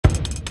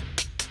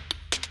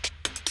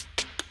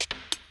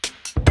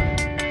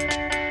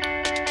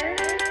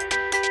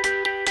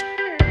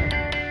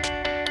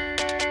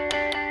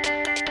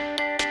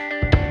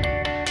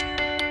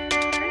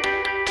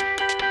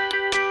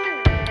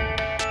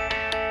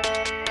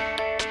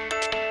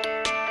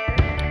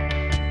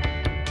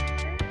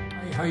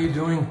you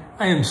doing?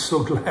 I am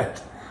so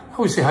glad. I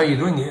always say, how are you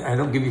doing? I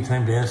don't give you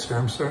time to answer.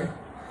 I'm sorry.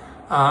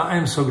 I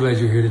am so glad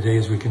you're here today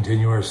as we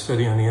continue our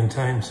study on the end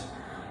times.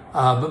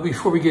 But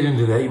before we get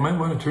into that, you might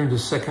want to turn to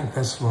 2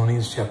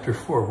 Thessalonians chapter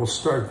 4. We'll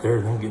start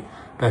there, then get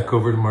back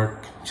over to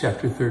Mark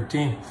chapter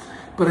 13.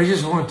 But I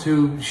just want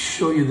to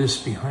show you this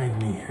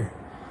behind me here.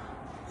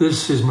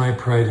 This is my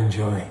pride and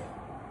joy.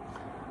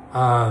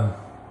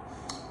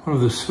 One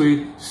of the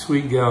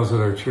sweet gals at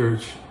our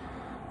church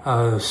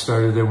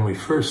started there when we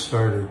first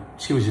started.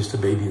 She was just a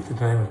baby at the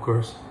time, of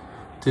course.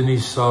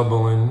 Denise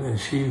Sobel, and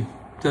she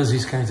does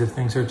these kinds of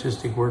things,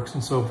 artistic works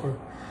and so forth.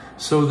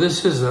 So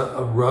this is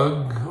a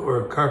rug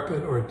or a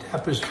carpet or a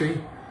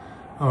tapestry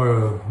or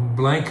a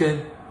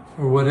blanket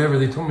or whatever.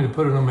 They told me to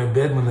put it on my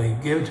bed. When they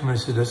gave it to me, I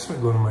said, that's not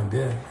going on my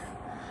bed.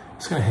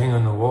 It's going to hang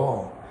on the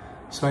wall.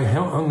 So I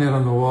hung that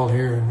on the wall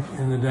here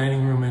in the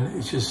dining room, and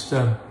it's just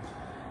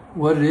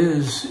what it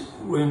is.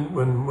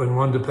 When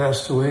Wanda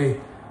passed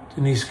away,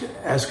 Denise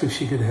asked if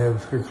she could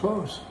have her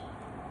clothes,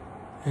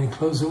 any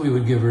clothes that we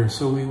would give her. And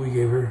so we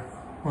gave her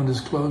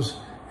Wanda's clothes,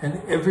 and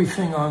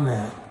everything on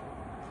that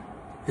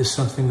is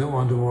something that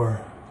Wanda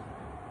wore,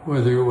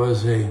 whether it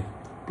was a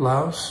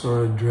blouse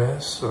or a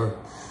dress or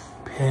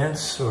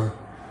pants or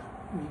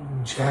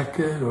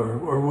jacket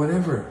or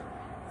whatever,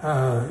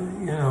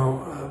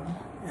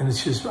 and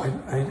it's just,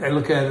 I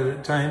look at it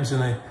at times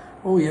and I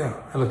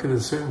look at a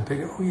certain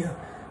picture,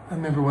 I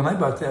remember when I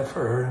bought that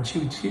for her, and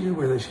she did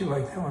wear that, she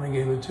liked that when I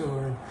gave it to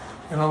her,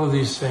 and all of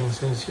these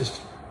things. And it's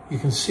just, you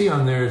can see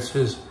on there, it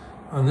says,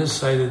 on this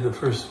side of the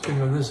first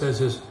finger on this side, it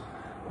says,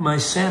 my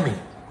Sammy.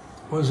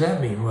 What does that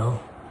mean? Well,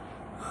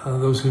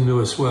 those who knew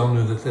us well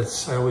knew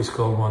that I always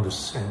called Wanda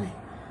Sammy.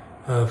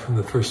 From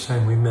the first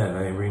time we met,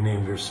 I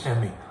renamed her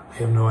Sammy. I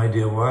have no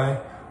idea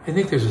why. I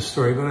think there's a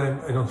story, but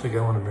I don't think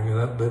I want to bring it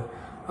up.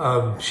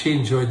 But she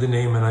enjoyed the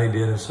name, and I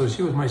did, and so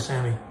she was my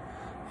Sammy.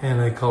 And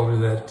I called her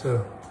that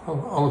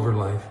all of her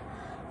life.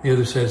 The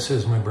other side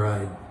says my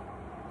bride.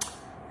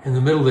 In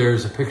the middle there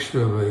is a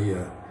picture of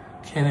a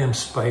Can-Am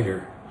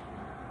Spyder.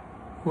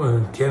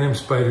 When Can-Am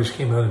Spyders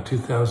came out in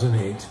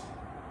 2008,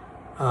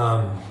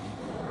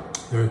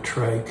 they're a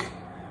trike,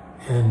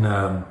 and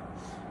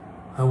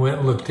I went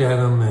and looked at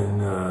them,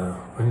 and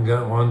went and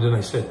got Wanda, and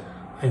I said,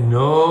 I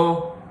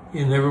know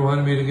you never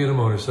wanted me to get a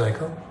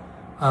motorcycle,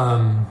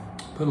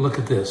 but look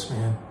at this,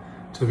 man.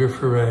 Took her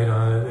for a ride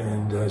on it,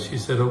 and she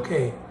said,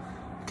 okay,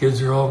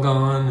 kids are all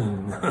gone,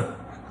 and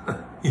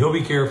you'll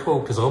be careful,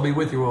 because I'll be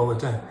with you all the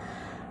time.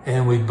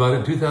 And we bought it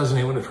in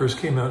 2008 when it first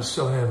came out,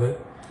 still have it.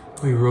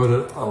 We rode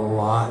it a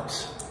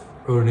lot,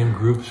 rode it in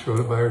groups, rode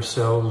it by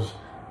ourselves,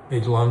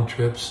 made long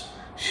trips.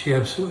 She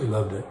absolutely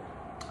loved it.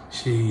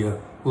 She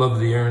loved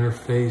the air in her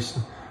face.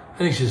 And I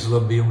think she just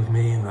loved being with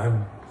me, and I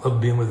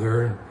loved being with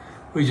her, and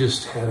we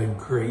just had a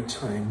great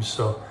time.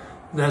 So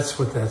that's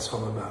what that's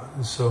all about.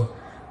 And so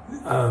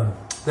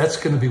that's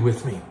going to be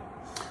with me.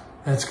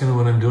 That's going to,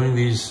 when I'm doing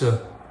these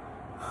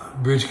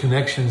bridge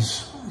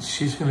connections,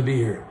 she's going to be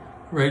here,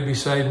 right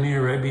beside me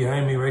or right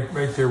behind me,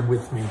 right there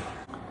with me.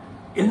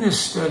 In this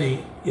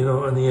study,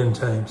 on the end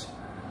times,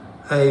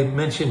 I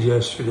mentioned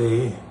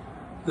yesterday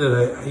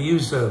that I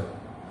used a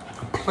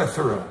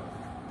plethora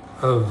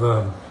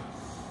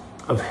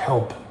of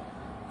help,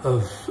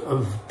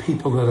 of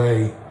people that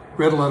I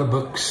read a lot of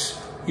books,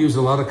 used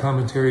a lot of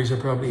commentaries. I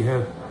probably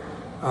have,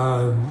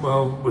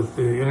 with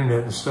the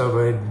internet and stuff,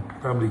 I had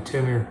probably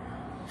 10 or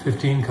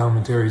 15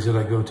 commentaries that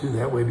I go to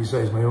that way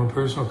besides my own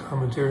personal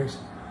commentaries.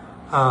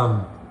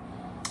 And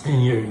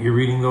you're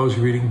reading those,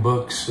 you're reading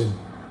books, and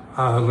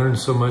I learned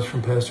so much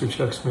from Pastor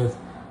Chuck Smith,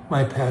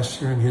 my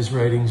pastor, and his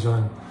writings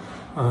on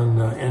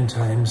end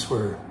times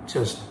were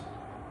just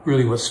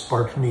really what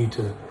sparked me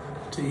to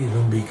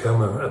even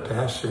become a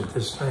pastor at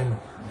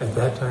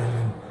that time.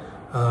 And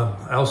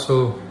I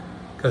also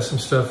got some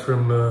stuff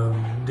from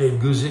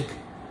Dave Guzik,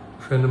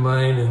 a friend of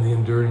mine, and The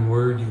Enduring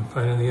Word, you can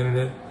find on the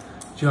internet.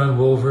 John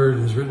Wolford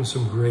has written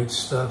some great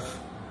stuff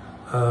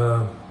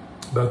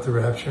about the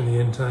rapture and the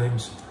end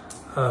times.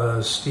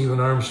 Stephen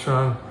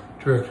Armstrong,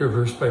 director of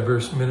Verse by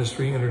Verse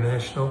Ministry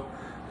International.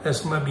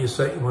 That might be a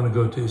site you want to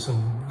go to.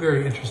 Some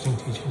very interesting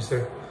teachings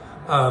there.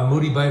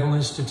 Moody Bible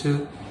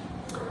Institute,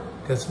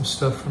 got some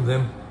stuff from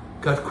them.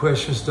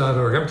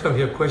 GotQuestions.org. I'm telling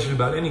you, if you have questions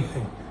about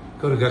anything,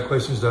 go to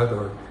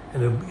GotQuestions.org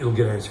and it'll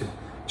get answered.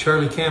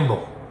 Charlie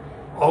Campbell,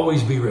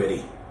 Always Be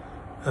Ready,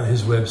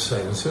 his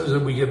website. As soon as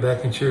we get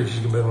back in church,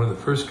 he's going to be one of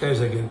the first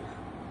guys I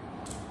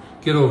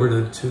get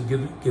over to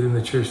get in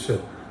the church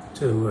to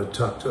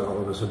talk to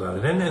all of us about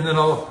it. And then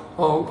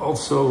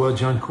also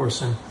John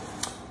Corson,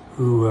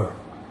 who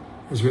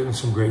has written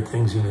some great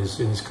things in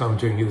his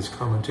commentary. And get his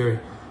commentary.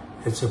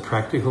 It's a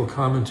practical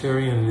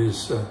commentary, and it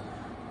is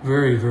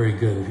very, very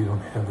good if you don't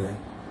have that.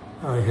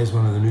 It has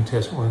one of the New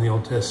Testament, one of the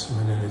Old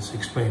Testament, and it's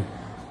explained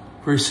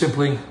very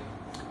simply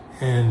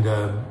and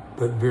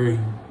but very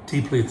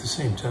deeply at the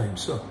same time.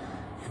 So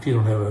if you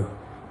don't have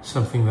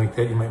something like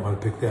that, you might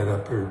want to pick that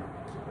up, or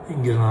you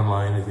can get it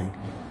online, I think.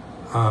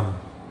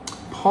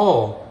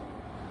 Paul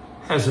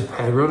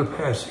wrote a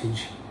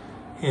passage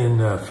in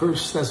 1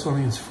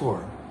 Thessalonians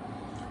 4.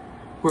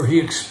 where he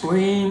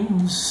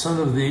explains some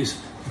of the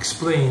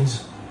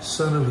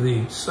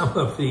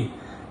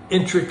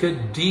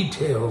intricate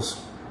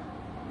details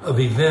of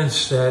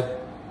events that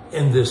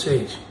end this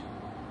age.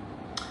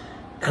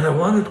 And I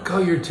wanted to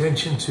call your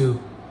attention to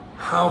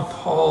how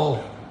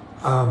Paul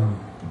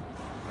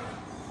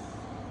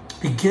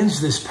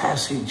begins this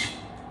passage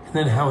and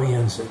then how he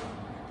ends it.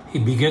 He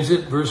begins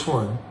it verse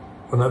 1.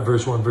 Well, not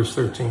verse 1, verse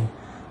 13,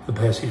 the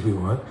passage we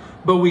want.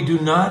 But we do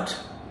not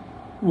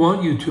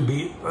want you to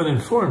be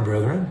uninformed,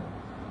 brethren,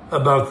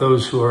 about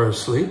those who are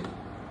asleep,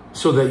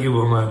 so that you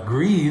will not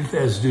grieve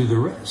as do the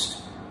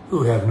rest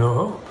who have no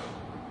hope.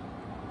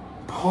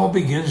 Paul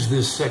begins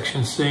this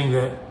section saying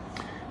that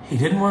he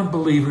didn't want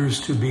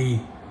believers to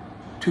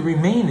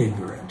remain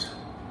ignorant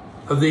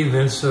of the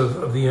events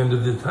of the end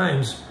of the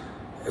times,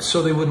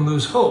 so they wouldn't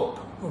lose hope.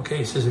 Okay,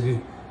 he says if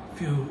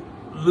you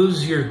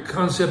lose your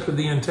concept of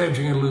the end times,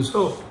 you're going to lose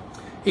hope.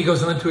 He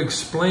goes on to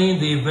explain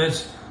the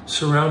events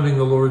surrounding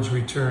the Lord's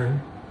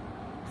return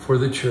for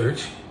the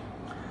church.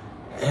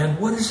 And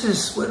what is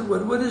this?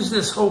 What is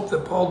this hope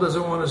that Paul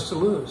doesn't want us to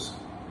lose?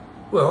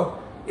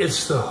 Well,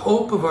 it's the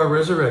hope of our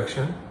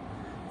resurrection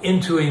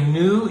into a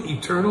new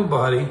eternal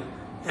body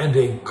and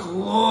a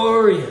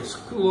glorious,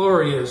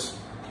 glorious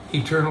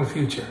eternal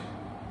future.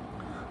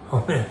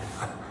 Oh man,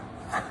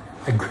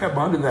 I grab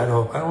onto that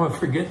hope. I don't want to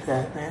forget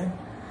that, man.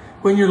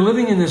 When you're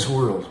living in this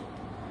world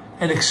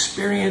and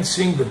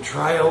experiencing the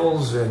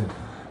trials and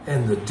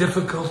the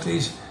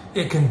difficulties,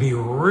 it can be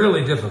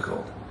really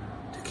difficult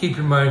to keep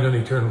your mind on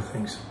eternal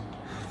things.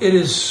 It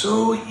is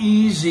so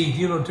easy,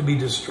 to be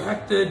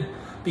distracted,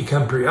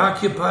 become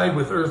preoccupied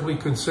with earthly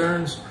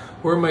concerns.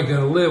 Where am I going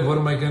to live? What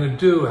am I going to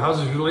do? How's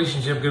this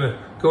relationship going to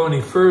go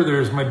any further?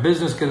 Is my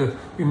business going to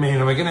remain?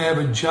 Am I going to have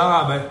a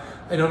job?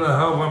 I don't know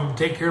how I'm going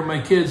to take care of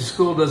my kids.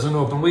 School doesn't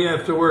open. We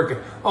have to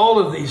work. All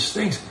of these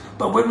things.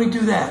 But when we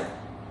do that,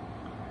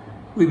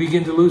 we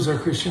begin to lose our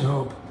Christian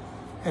hope.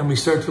 And we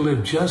start to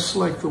live just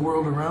like the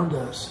world around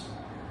us.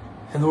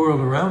 And the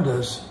world around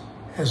us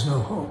has no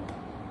hope.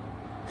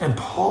 And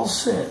Paul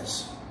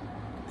says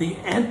the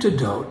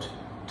antidote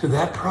to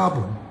that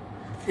problem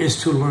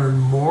is to learn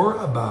more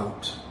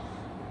about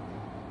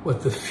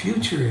what the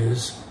future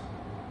is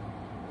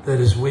that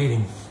is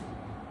waiting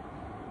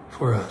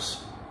for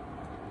us,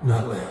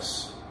 not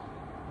less.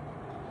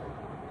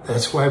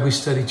 That's why we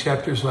study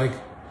chapters like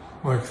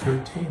Mark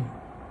 13.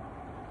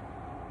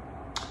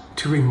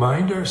 To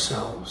remind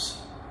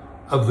ourselves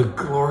of the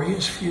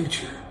glorious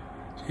future.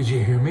 Did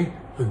you hear me?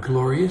 The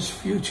glorious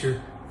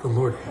future the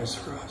Lord has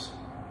for us.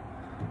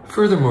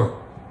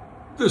 Furthermore,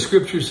 the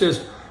scripture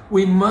says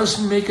we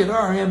must make it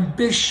our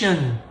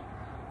ambition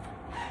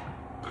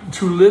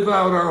to live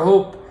out our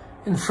hope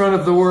in front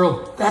of the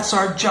world. That's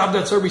our job.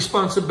 That's our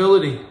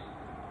responsibility.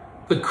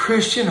 The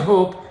Christian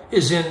hope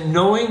is in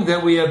knowing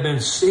that we have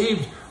been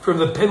saved from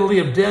the penalty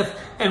of death,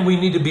 and we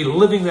need to be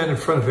living that in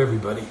front of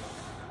everybody.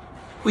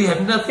 We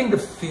have nothing to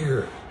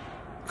fear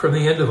from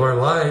the end of our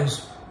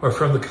lives or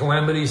from the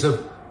calamities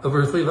of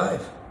earthly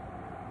life.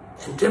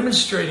 And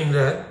demonstrating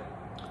that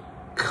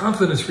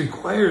confidence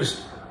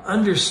requires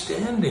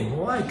understanding.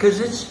 Why? Because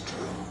it's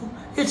true.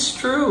 It's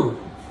true.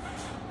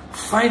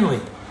 Finally,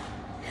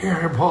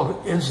 here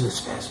Paul ends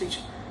this passage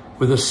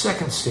with a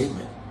second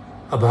statement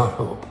about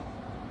hope.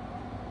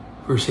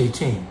 Verse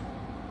 18.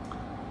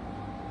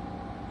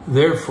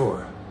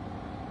 Therefore,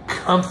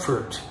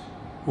 comfort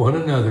one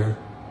another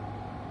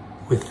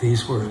with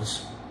these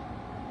words.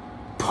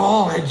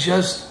 Paul had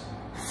just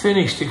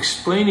finished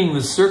explaining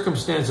the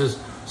circumstances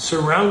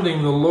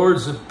surrounding the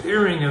Lord's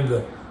appearing and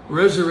the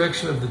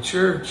resurrection of the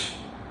church.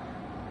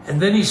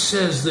 And then he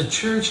says the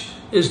church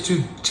is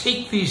to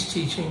take these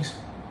teachings,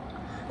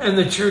 and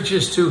the church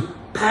is to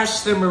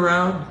pass them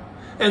around,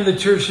 and the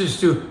church is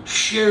to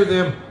share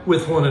them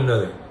with one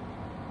another.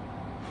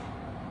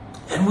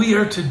 And we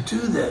are to do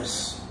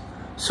this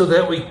so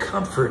that we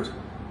comfort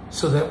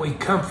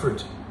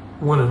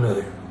one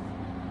another.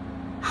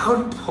 How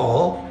did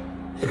Paul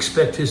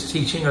expect his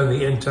teaching on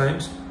the end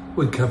times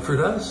would comfort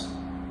us?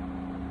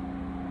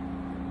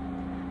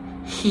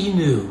 He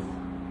knew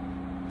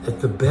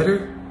that the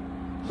better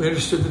we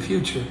understood the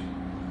future,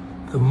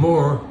 the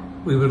more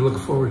we would look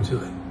forward to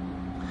it.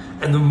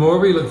 And the more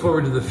we look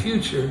forward to the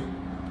future,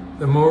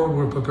 the more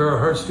we'll prepare our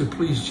hearts to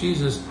please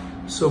Jesus,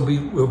 so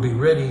we'll be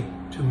ready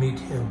to meet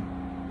him.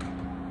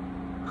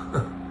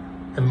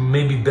 And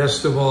maybe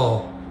best of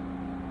all,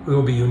 we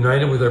will be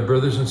united with our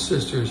brothers and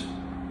sisters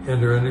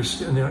in our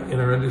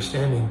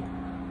understanding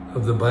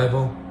of the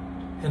Bible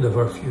and of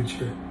our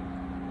future.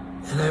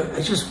 And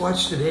I just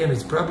watched today, and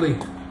it's probably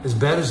as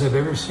bad as I've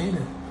ever seen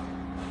it.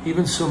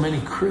 Even so many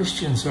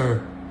Christians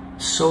are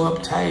so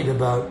uptight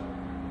about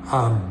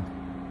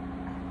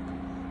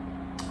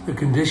the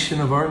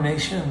condition of our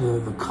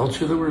nation, the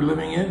culture that we're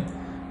living in.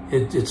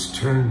 It's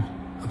turned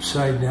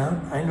upside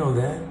down. I know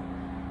that.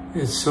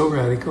 It's so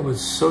radical.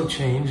 It's so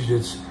changed.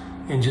 It's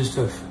in just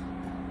a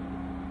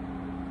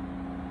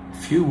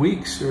few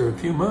weeks or a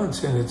few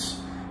months, and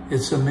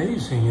it's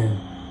amazing.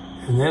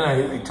 And then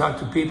I talk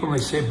to people, and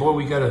they say, "Boy,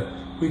 we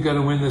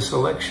gotta win this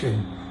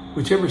election,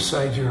 whichever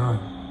side you're on."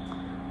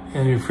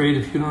 And you're afraid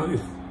if you're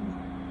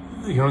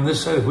on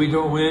this side, if we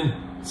don't win,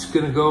 it's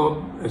going to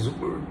go, as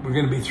we're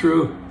going to be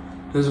through.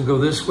 It doesn't go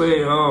this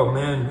way, oh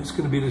man, it's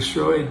going to be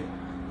destroyed.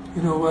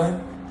 You know what?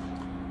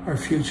 Our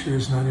future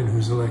is not in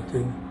who's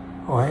elected.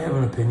 Oh, I have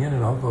an opinion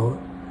and I'll vote.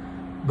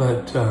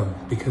 But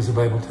because the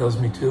Bible tells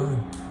me to,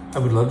 and I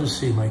would love to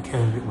see my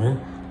candidate win,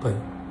 but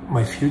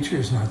my future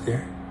is not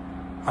there.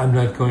 I'm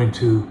not going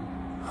to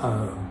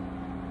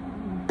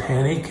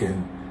panic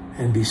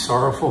and be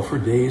sorrowful for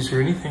days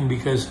or anything,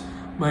 because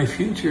my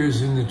future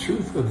is in the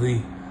truth of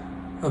the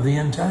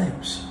end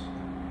times.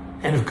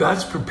 And if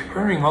God's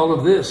preparing all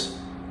of this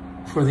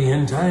for the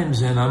end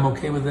times, then I'm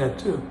okay with that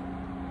too.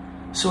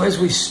 So as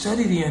we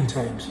study the end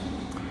times,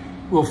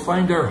 we'll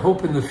find our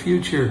hope in the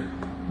future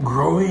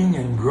growing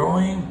and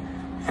growing,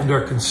 and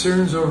our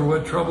concerns over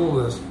what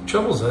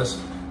troubles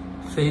us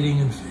fading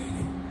and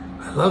fading.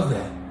 I love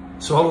that.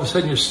 So all of a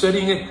sudden you're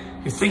studying it,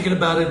 you're thinking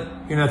about it,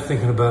 you're not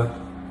thinking about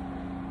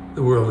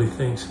the worldly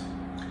things.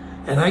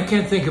 And I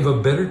can't think of a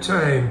better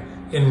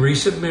time in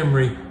recent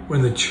memory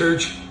when the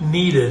church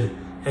needed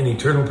an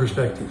eternal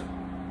perspective.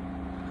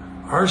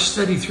 Our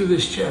study through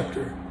this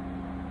chapter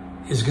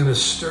is going to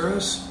stir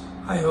us,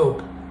 I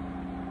hope,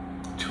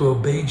 to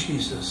obey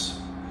Jesus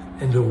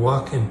and to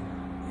walk in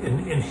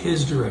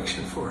his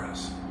direction for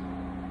us.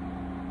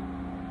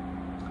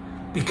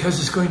 Because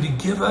it's going to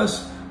give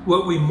us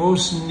what we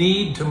most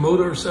need to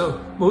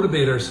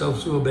motivate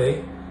ourselves to obey,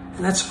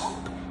 and that's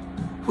hope.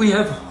 We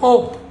have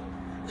hope.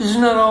 This is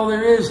not all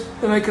there is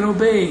that I can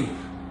obey.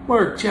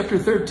 Mark chapter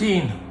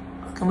 13.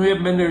 How come we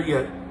haven't been there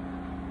yet?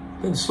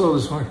 Been slow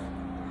this morning.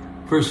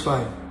 Verse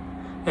 5.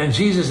 And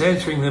Jesus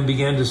answering them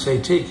began to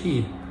say, take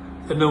heed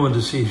that no one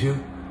deceives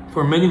you.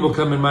 For many will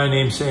come in my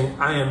name saying,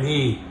 I am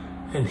he,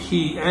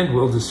 and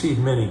will deceive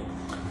many.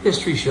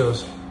 History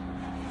shows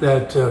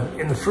that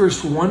in the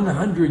first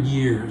 100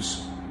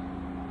 years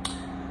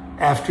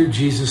after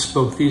Jesus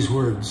spoke these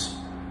words,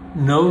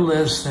 no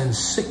less than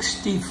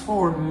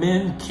 64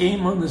 men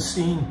came on the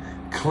scene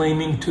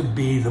claiming to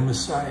be the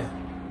Messiah.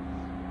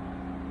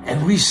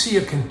 And we see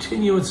a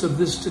continuance of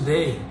this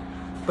today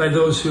by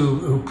those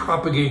who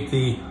propagate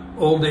the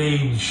old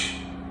age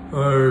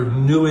or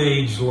new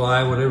age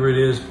lie, whatever it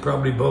is,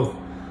 probably both.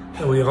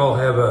 And we all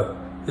have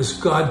this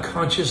God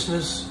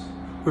consciousness.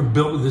 We're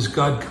built with this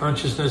God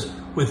consciousness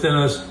within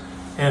us,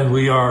 and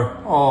we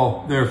are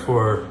all,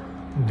 therefore,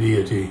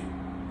 deity.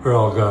 We're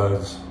all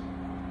gods.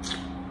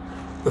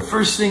 The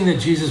first thing that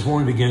Jesus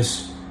warned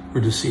against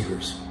were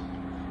deceivers.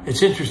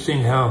 It's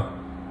interesting how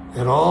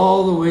that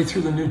all the way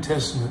through the New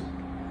Testament,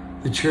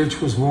 the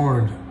church was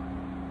warned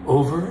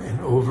over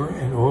and over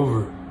and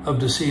over of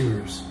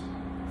deceivers,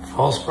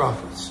 false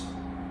prophets.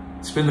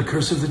 It's been the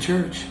curse of the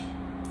church.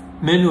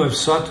 Men who have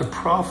sought to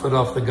profit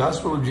off the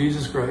gospel of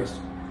Jesus Christ,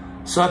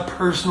 sought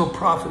personal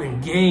profit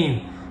and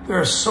gain. There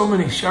are so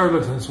many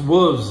charlatans,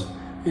 wolves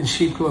in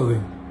sheep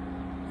clothing.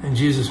 And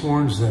Jesus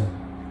warns them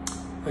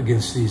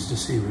against these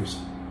deceivers.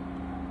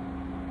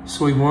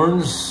 So he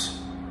warns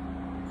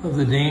of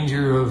the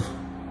danger of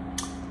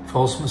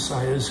false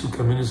messiahs who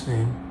come in his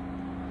name.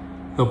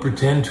 They'll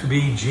pretend to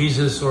be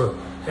Jesus, or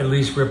at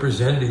least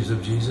representatives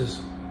of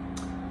Jesus,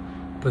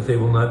 but they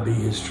will not be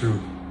his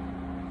true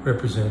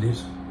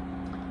representatives.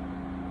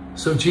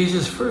 So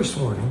Jesus' first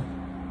warning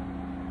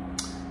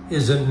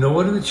is that no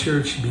one in the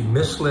church should be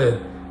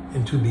misled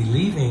into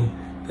believing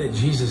that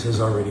Jesus has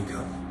already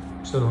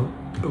come. So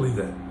don't believe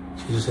that.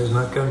 Jesus has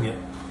not come yet.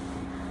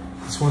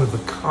 It's one of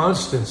the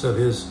constants of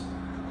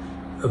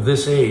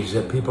this age,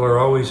 that people are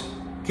always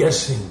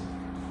guessing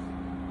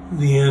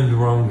the end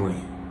wrongly.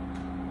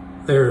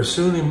 They're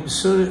assuming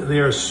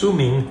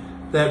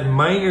that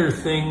minor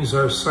things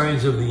are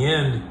signs of the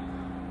end,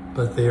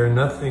 but they are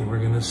nothing. We're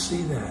going to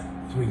see that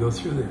as we go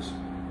through this.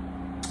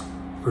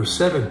 Verse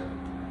 7,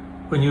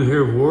 when you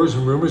hear of wars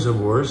and rumors of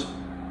wars,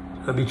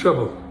 do not be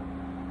troubled,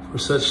 for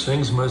such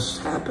things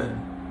must happen,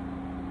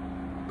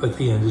 but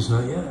the end is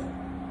not yet.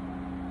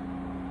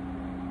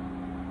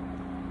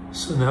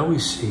 So now we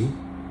see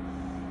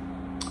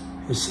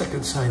his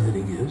second sign that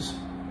he gives.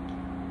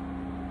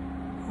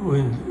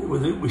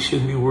 We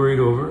shouldn't be worried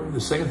over. The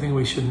second thing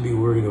we shouldn't be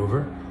worried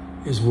over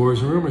is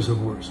wars and rumors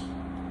of wars.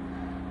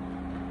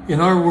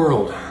 In our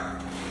world,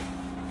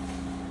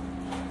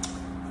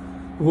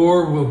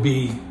 war will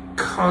be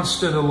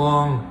constant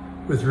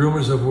along with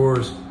rumors of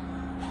wars,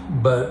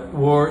 but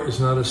war is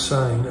not a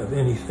sign of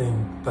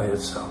anything by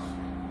itself.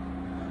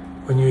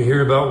 When you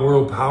hear about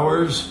world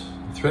powers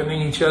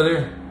threatening each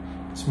other,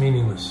 it's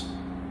meaningless.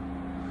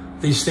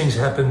 These things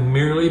happen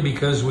merely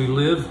because we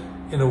live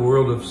in a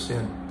world of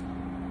sin.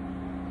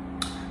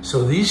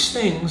 So these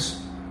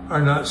things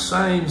are not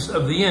signs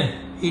of the end.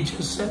 He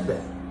just said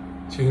that.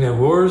 So you can have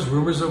wars,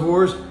 rumors of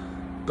wars,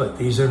 but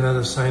these are not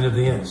a sign of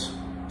the ends.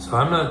 So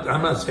I'm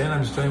not saying,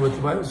 I'm just telling you what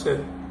the Bible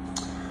said.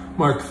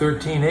 Mark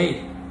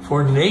 13:8,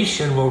 for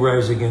nation will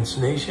rise against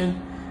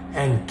nation,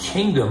 and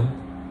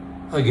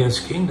kingdom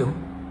against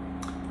kingdom.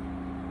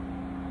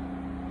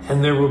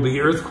 And there will be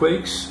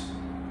earthquakes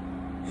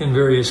in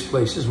various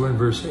places. We're in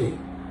verse 8.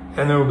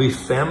 And there will be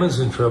famines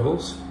and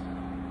troubles.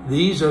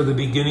 these are the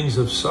beginnings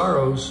of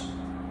sorrows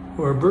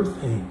or birth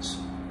pains.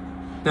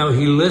 Now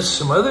he lists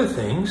some other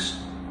things,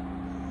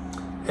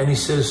 and he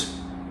says,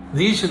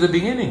 these are the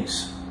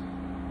beginnings.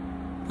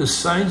 The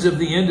signs of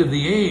the end of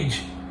the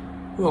age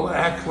will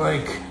act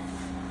like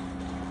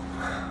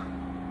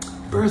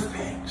birth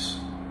pangs.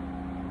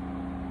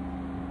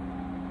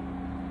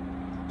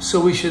 So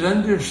we should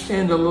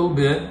understand a little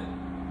bit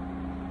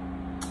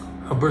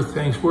how birth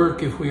pangs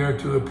work if we are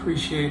to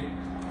appreciate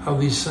how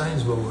these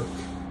signs will work.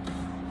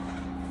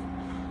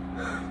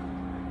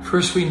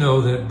 First, we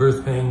know that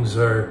birth pangs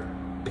are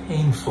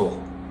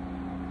painful.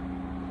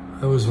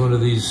 I was one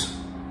of these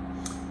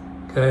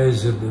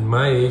guys that in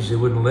my age, they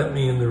wouldn't let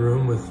me in the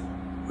room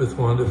with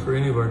Wanda for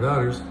any of our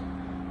daughters.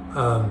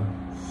 I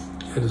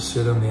had to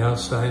sit on the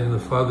outside in the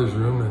father's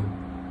room and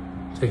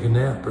take a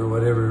nap or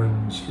whatever,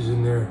 and she's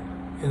in there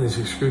in this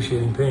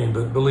excruciating pain.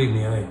 But believe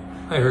me, I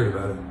heard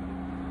about it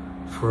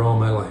for all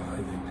my life, I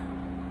think.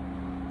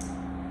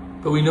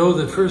 But we know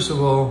that, first of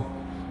all,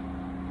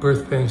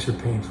 birth pangs are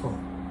painful.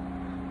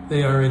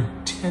 They are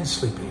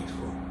intensely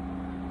painful.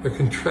 They're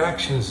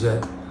contractions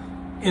that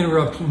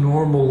interrupt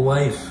normal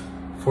life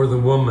for the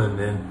woman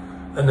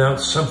and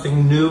announce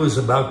something new is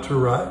about to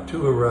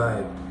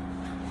arrive.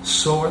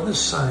 So are the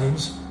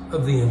signs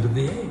of the end of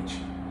the age.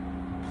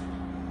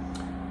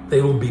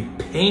 They will be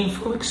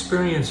painful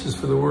experiences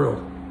for the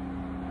world,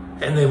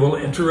 and they will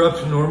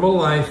interrupt normal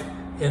life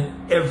in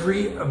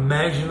every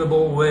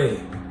imaginable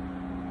way.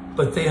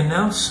 But they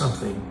announce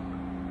something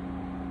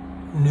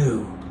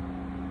new,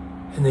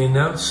 and they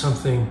announce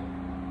something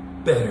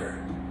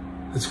better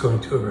that's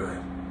going to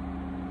arrive.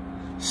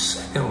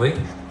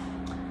 Secondly,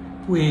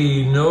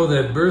 we know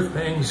that birth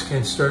pangs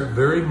can start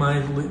very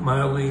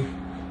mildly,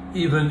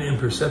 even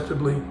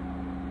imperceptibly.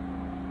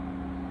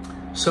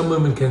 Some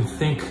women can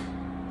think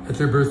that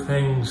their birth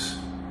pangs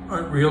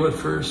aren't real at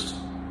first,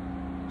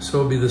 so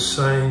it will be the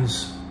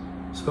signs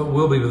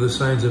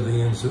of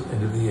the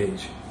end of the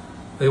age.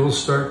 They will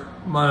start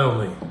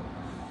mildly,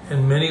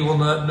 and many will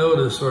not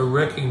notice or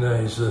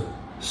recognize the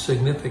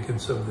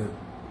significance of them.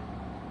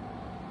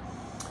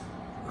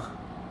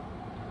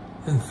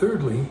 And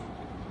thirdly,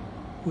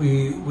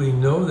 we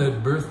know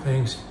that birth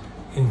pangs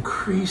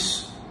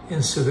increase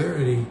in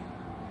severity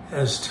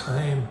as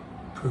time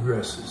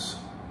progresses.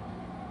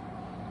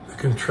 The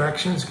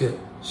contractions get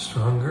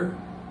stronger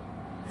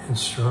and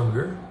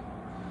stronger,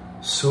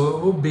 so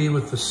it will be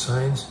with the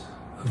signs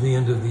of the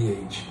end of the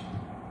age.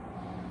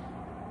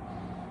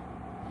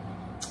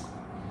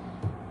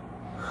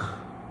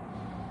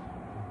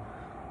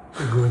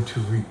 They're going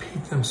to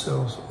repeat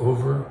themselves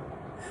over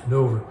and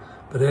over,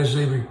 but as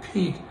they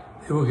repeat,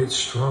 they will get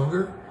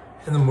stronger,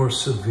 and the more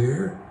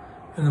severe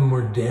and the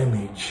more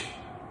damage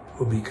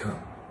will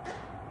become.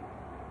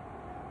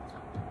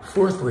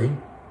 Fourthly,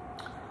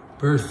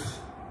 birth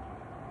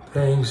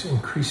pangs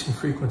increase in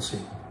frequency.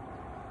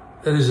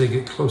 That is, they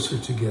get closer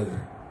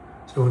together.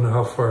 So we know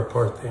how far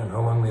apart they are and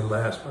how long they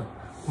last when a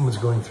woman's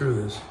going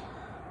through this.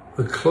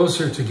 The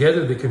closer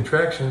together the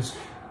contractions,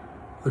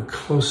 the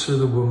closer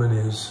the woman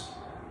is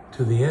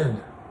to the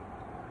end.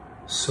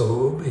 So it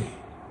will be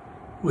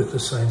with the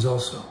signs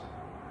also,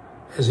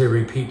 as they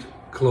repeat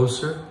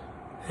closer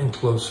and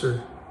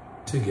closer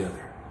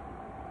together.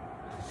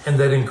 And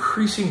that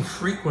increasing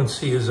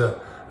frequency is a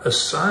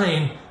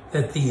sign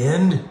that the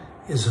end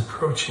is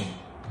approaching.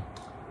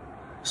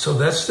 So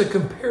that's the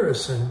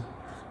comparison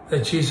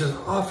that Jesus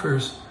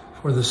offers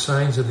for the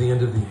signs of the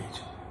end of the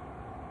age.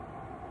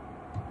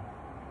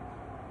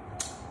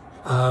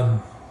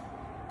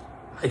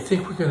 I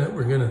think we're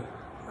gonna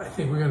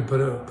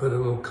put a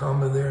little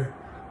comma there,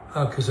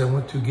 because I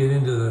want to get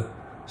into the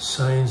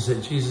signs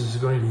that Jesus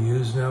is going to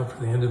use now for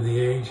the end of the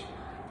age,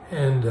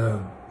 and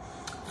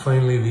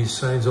finally these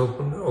signs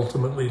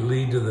ultimately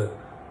lead to the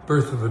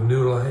birth of a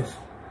new life,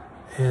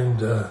 and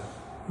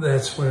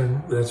that's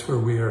where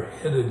we are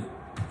headed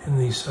in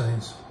these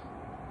signs.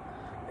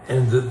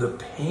 And the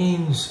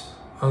pains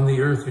on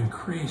the earth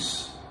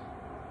increase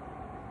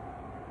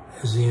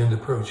as the end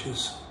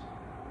approaches.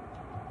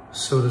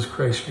 So does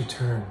Christ's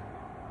return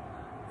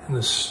and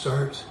the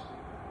start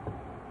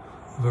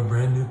of a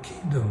brand new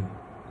kingdom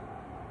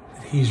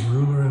that he's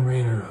ruler and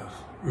reigner of.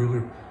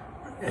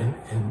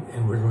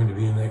 And we're going to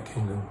be in that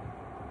kingdom.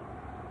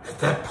 At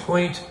that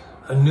point,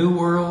 a new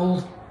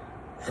world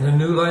and a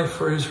new life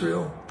for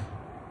Israel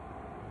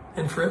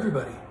and for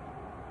everybody.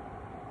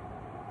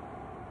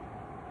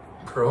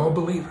 For all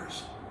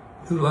believers,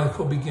 new life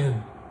will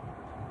begin.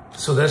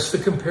 So that's the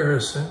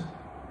comparison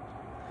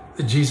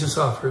that Jesus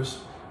offers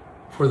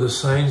for the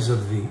signs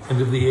of the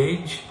end of the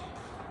age.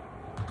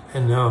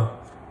 And now,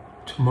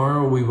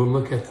 tomorrow we will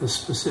look at the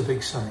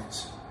specific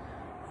signs.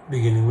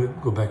 Beginning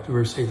with, go back to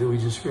verse 8 that we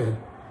just read.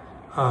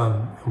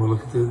 And we'll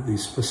look at the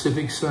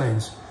specific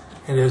signs.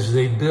 And as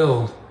they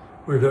build,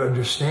 we're to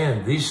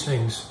understand these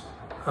things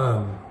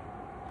are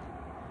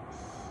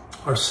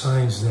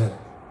signs that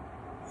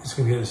as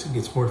it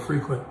gets more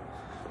frequent,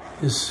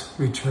 his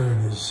return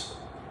is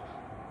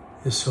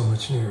so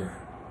much nearer.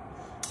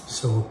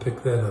 So we'll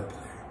pick that up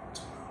there.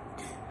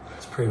 Okay,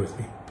 let's pray with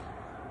me.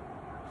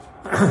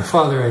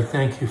 Father, I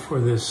thank you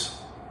for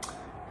this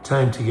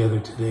time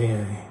together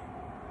today.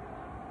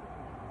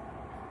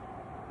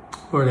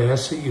 Lord, I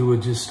ask that you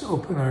would just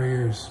open our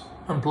ears,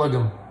 unplug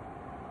them,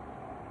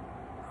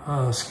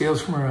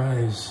 scales from our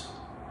eyes.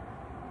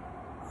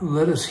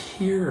 Let us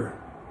hear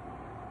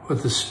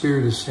what the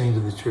Spirit is saying to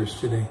the church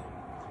today.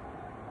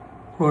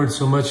 Lord,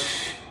 so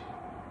much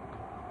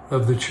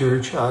of the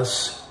church,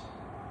 us,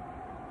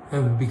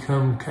 have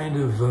become kind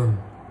of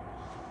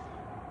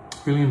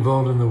really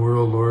involved in the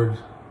world, Lord.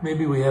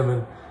 Maybe we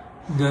haven't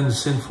done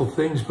sinful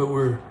things, but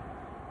we're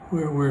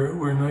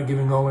not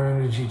giving all our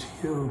energy to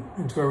you,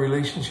 into our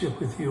relationship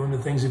with you, and the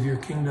things of your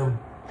kingdom.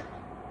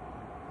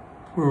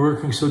 We're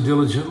working so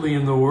diligently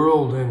in the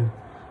world, and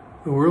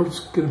the world's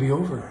going to be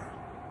over.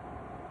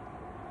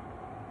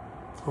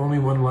 Only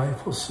one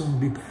life will soon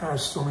be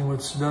past. Only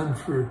what's done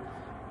for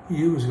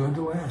you is going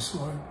to last,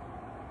 Lord.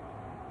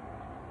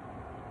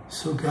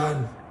 So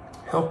God,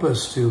 help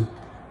us to,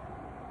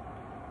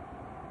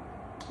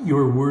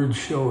 your word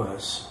show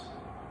us.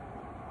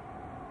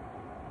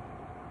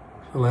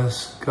 The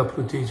last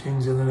couple of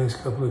teachings and the next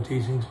couple of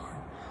teachings, Lord,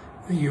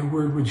 that your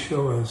word would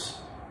show us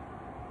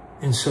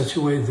in such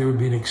a way that there would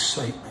be an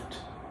excitement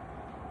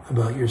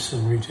about your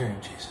soon return,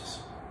 Jesus.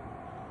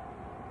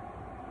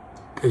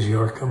 Because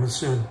you are coming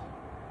soon.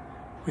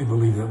 We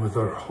believe that with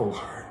our whole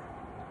heart.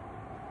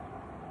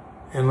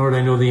 And Lord,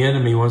 I know the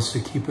enemy wants to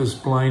keep us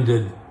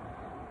blinded.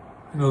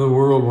 I know the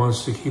world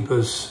wants to keep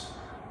us,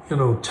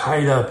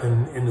 tied up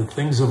in the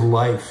things of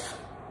life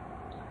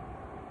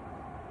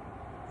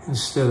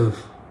instead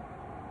of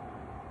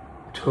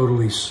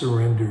totally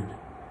surrendered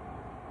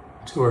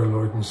to our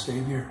Lord and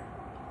Savior.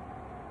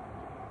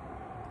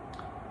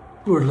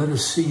 Lord, let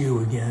us see you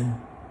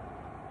again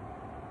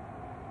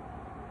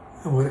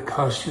and what it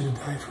cost you to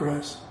die for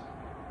us.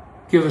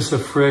 Give us a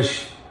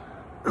fresh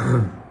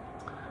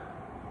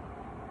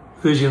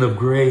vision of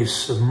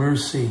grace, of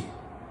mercy,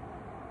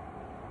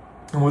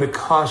 and what it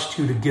cost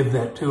you to give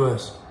that to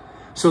us.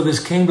 So this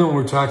kingdom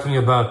we're talking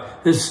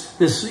about,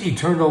 this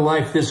eternal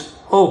life, this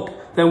hope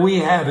that we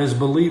have as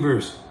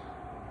believers,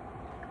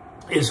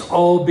 is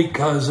all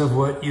because of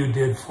what you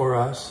did for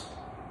us.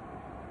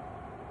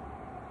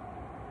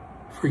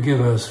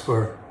 Forgive us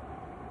for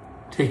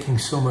taking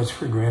so much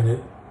for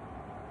granted.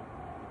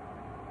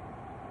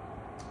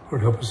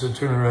 Lord, help us to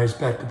turn our eyes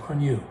back upon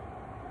you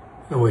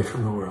and away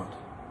from the world.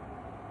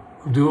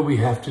 We'll do what we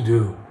have to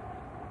do.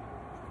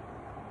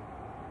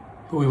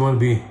 But we want to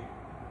be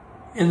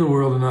in the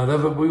world and not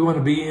of it. We want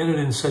to be in it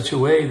in such a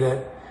way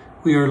that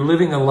we are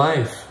living a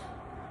life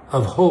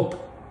of hope.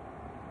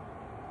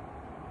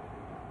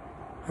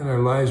 And our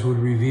lives would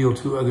reveal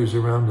to others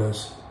around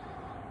us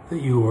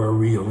that you are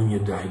real and you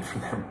died for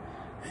them.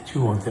 That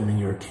you want them in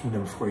your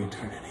kingdom for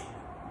eternity.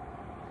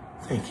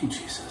 Thank you,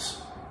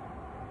 Jesus.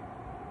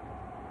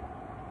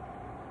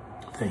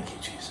 Thank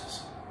you,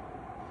 Jesus.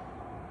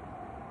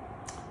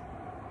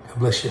 God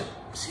bless you.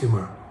 See you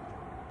tomorrow.